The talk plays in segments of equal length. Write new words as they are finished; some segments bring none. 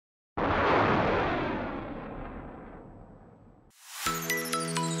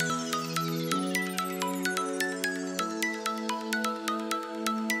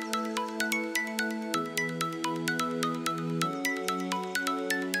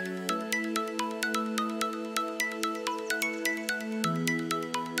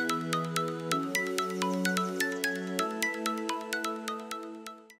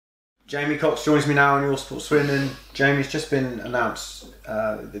Jamie Cox joins me now on Your Sport Swindon. Jamie's just been announced,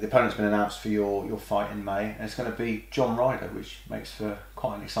 the opponent's been announced for your fight in May, and it's going to be John Ryder, which makes for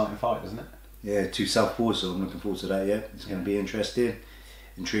quite an exciting fight, doesn't it? Yeah, two southpaws, so I'm looking forward to that. Yeah, it's going to be interesting,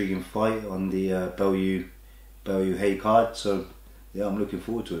 intriguing fight on the Bellew Hay card. So yeah, I'm looking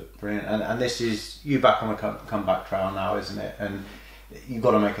forward to it. Brilliant. And this is you back on the comeback trail now, isn't it? And you've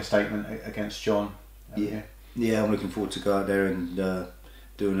got to make a statement against John. Yeah, I'm looking forward to go out there and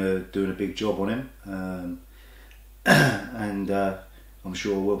doing a big job on him, and I'm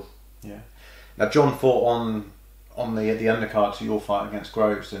sure I will. Yeah. Now John fought on the undercard to your fight against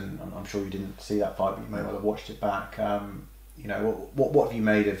Groves, and I'm sure you didn't see that fight, but you may well have watched it back. You know, what have you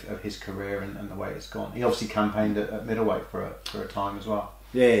made of his career and the way it's gone? He obviously campaigned at middleweight for a time as well.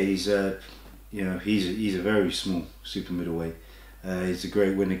 Yeah, he's a very small super middleweight. He's a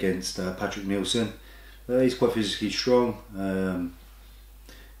great win against Patrick Nielsen. He's quite physically strong.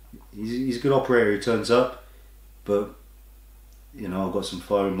 He's a good operator. He turns up, but you know, I've got some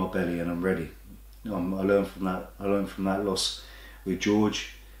fire in my belly and I'm ready. I learned from that loss with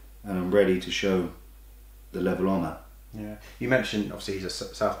George, and I'm ready to show the level I'm at. Yeah, you mentioned obviously he's a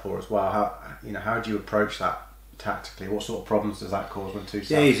southpaw as well. How do you approach that tactically? What sort of problems does that cause when two southpaws?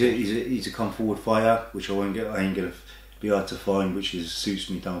 Yeah, he's a come forward fighter, which I ain't gonna be hard to find, which suits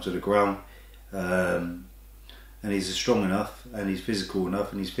me down to the ground. And he's strong enough, and he's physical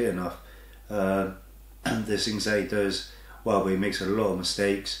enough, and he's fit enough. There's things that he does well, but he makes a lot of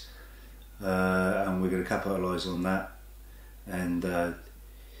mistakes, and we're going to capitalise on that. And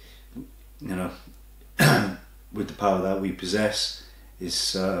you know, with the power that we possess,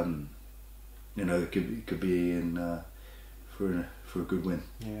 it's you know, it could be in for a good win.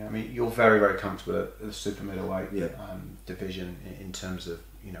 Yeah, I mean, you're very, very comfortable at the super middleweight division in terms of,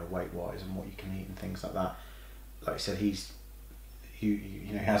 you know, weight wise and what you can eat and things like that. Like you said, he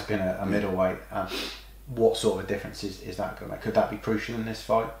has been a middleweight. What sort of a difference is that going to make? Could that be crucial in this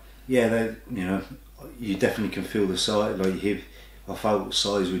fight? Yeah, you know, you definitely can feel the size. Like I felt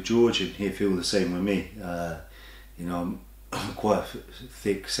size with George, and he'll feel the same with me. You know, I'm quite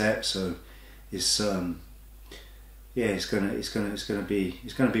thick set, so it's it's gonna be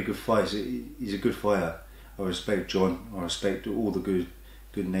a good fight. He's a good fighter. I respect John. I respect all the good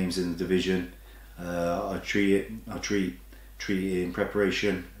names in the division. I treat it in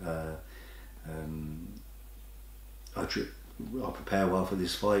preparation. I prepare well for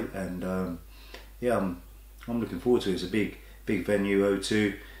this fight, and yeah, I'm looking forward to it. It's a big venue,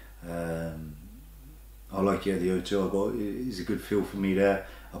 O2. I like it at the O2. It's a good feel for me there.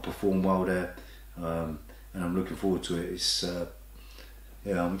 I perform well there, and I'm looking forward to it. It's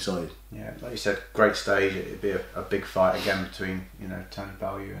yeah, I'm excited. Yeah, like you said, great stage. It'd be a big fight again between, you know, Tony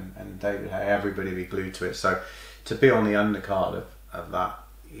Bellew and David Hay. Everybody would be glued to it. So to be on the undercard of that,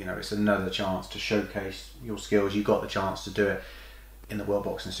 you know, it's another chance to showcase your skills. You got the chance to do it in the World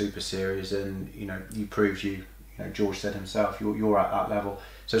Boxing Super Series, and you know, you proved you know, George said himself, you're at that level.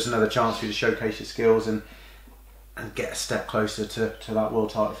 So it's another chance for you to showcase your skills and get a step closer to that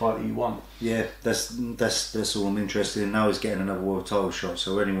world title fight that you want. Yeah, that's all I'm interested in now, is getting another world title shot.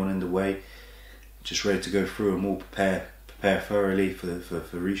 So anyone in the way, just ready to go through and all prepare thoroughly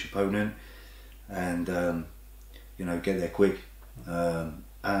for each opponent, and you know, get there quick. Yeah,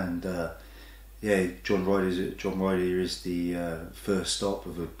 John Ryder is the first stop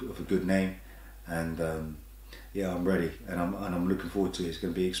of a good name, and yeah, I'm ready, and I'm looking forward to it. It's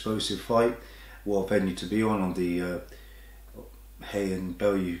going to be an explosive fight. What venue to be on the Hay and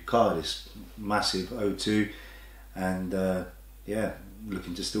Bellew card is massive, O2, and yeah,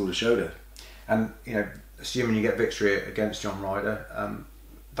 looking to steal the show there. And you know, assuming you get victory against John Ryder,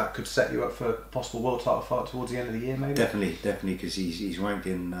 that could set you up for a possible world title fight towards the end of the year, maybe. Definitely, because he's ranked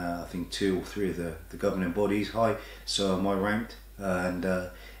in I think 2 or 3 of the governing bodies high. So am I ranked, and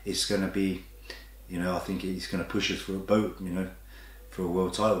it's going to be, you know, I think he's going to push us for a boat, you know, for a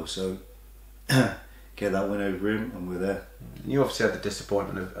world title. So get that win over him, and we're there. You obviously had the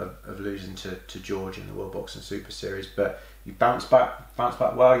disappointment of losing to George in the World Boxing Super Series, but you bounced back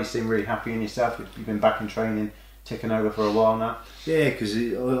well. You seem really happy in yourself. You've been back in training, ticking over for a while now. Yeah, because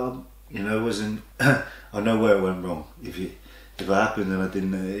you know, it wasn't. I know where it went wrong. If it happened and I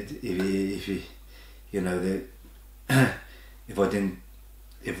didn't, if you know, that if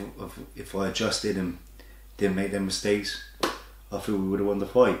I adjusted and didn't make them mistakes, I feel we would have won the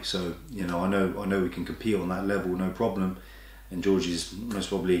fight. So you know, I know we can compete on that level, no problem. And George is most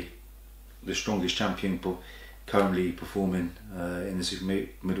probably the strongest champion currently performing in the super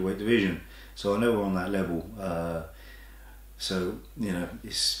middleweight division. So I know we're on that level. So you know,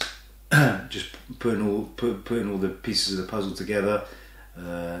 it's just putting all the pieces of the puzzle together,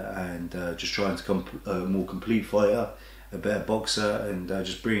 and just trying to become a more complete fighter, a better boxer, and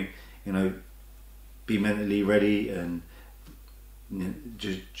just bring, be mentally ready and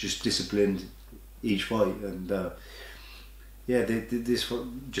just disciplined each fight, and this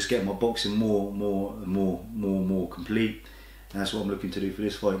just getting my boxing more complete, and that's what I'm looking to do for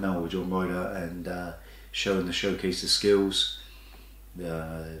this fight now with John Ryder, and showcase the skills,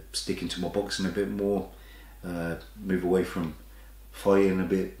 sticking to my boxing a bit more, move away from fighting a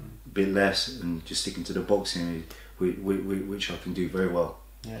bit less, and just sticking to the boxing, which I can do very well.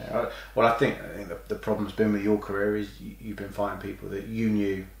 Yeah, well, I think the problem's been with your career is you've been fighting people that you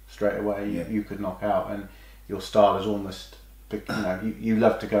knew straight away you could knock out, and your style is almost, you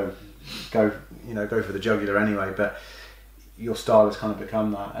love to go for the jugular anyway, but your style has kind of become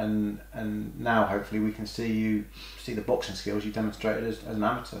that, and now hopefully we can see the boxing skills you demonstrated as an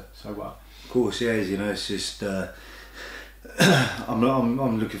amateur so well. Of course, yeah, it's just I'm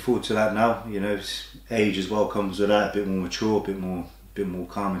looking forward to that now. Age as well comes with that, a bit more mature, a bit more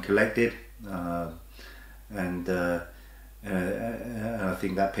calm and collected, and I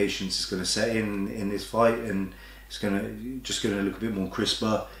think that patience is going to set in this fight, and it's going to look a bit more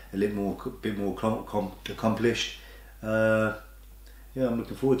crisper, a bit more accomplished. I'm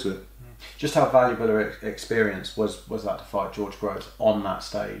looking forward to it. Just how valuable an experience was that to fight George Groves on that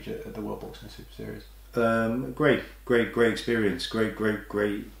stage at the World Boxing Super Series? Great experience.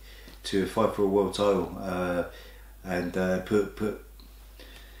 Great to fight for a world title, and put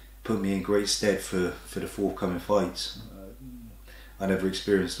me in great stead for the forthcoming fights. I never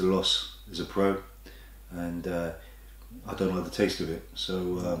experienced a loss as a pro, and I don't like the taste of it.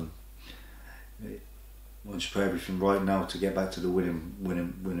 So once you put everything right now to get back to the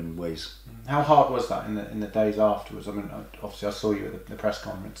winning ways. How hard was that in the days afterwards? I mean, obviously I saw you at the press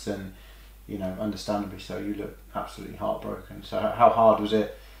conference, and understandably so, you looked absolutely heartbroken. So how hard was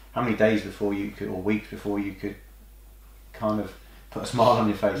it? How many days before you could, or weeks before you could, kind of put a smile on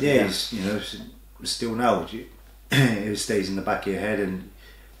your face? Yeah, still now it stays in the back of your head,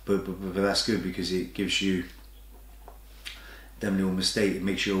 but that's good, because it gives you them little mistakes. It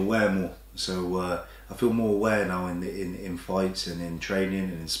makes you aware more. So I feel more aware now in fights and in training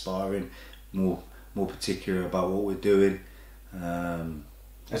and in sparring, more particular about what we're doing.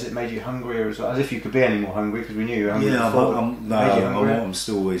 Has it made you hungrier as well? As if you could be any more hungry, because we knew you were hungry before. I'm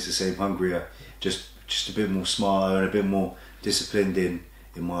still always the same, hungrier. Just a bit more smarter and a bit more disciplined in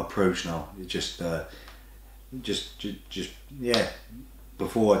my approach now. It just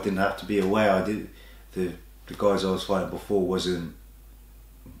before I didn't have to be aware. I did the guys I was fighting before I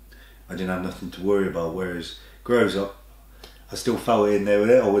didn't have nothing to worry about. Whereas Groves up, I still felt it in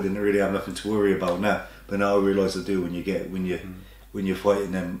there. I wouldn't really have nothing to worry about now. But now I realise I do when you're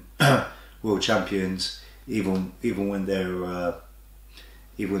fighting them world champions, even when they're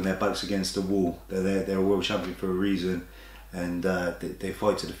backs against the wall, they're a world champion for a reason, and they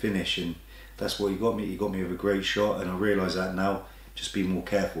fight to the finish, and that's what you got me. You got me with a great shot, and I realise that now. Just be more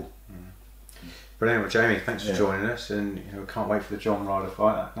careful. Brilliant, well, Jamie. Thanks for joining us, and can't wait for the John Ryder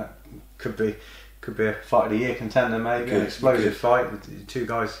fight. That could be a fight of the year contender, maybe an explosive fight with the two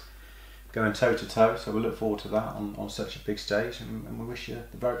guys going toe to toe. So we look forward to that on such a big stage, and we wish you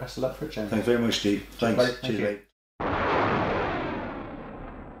the very best of luck for it, Jamie. Thanks very much, Steve. Thanks. Thank you.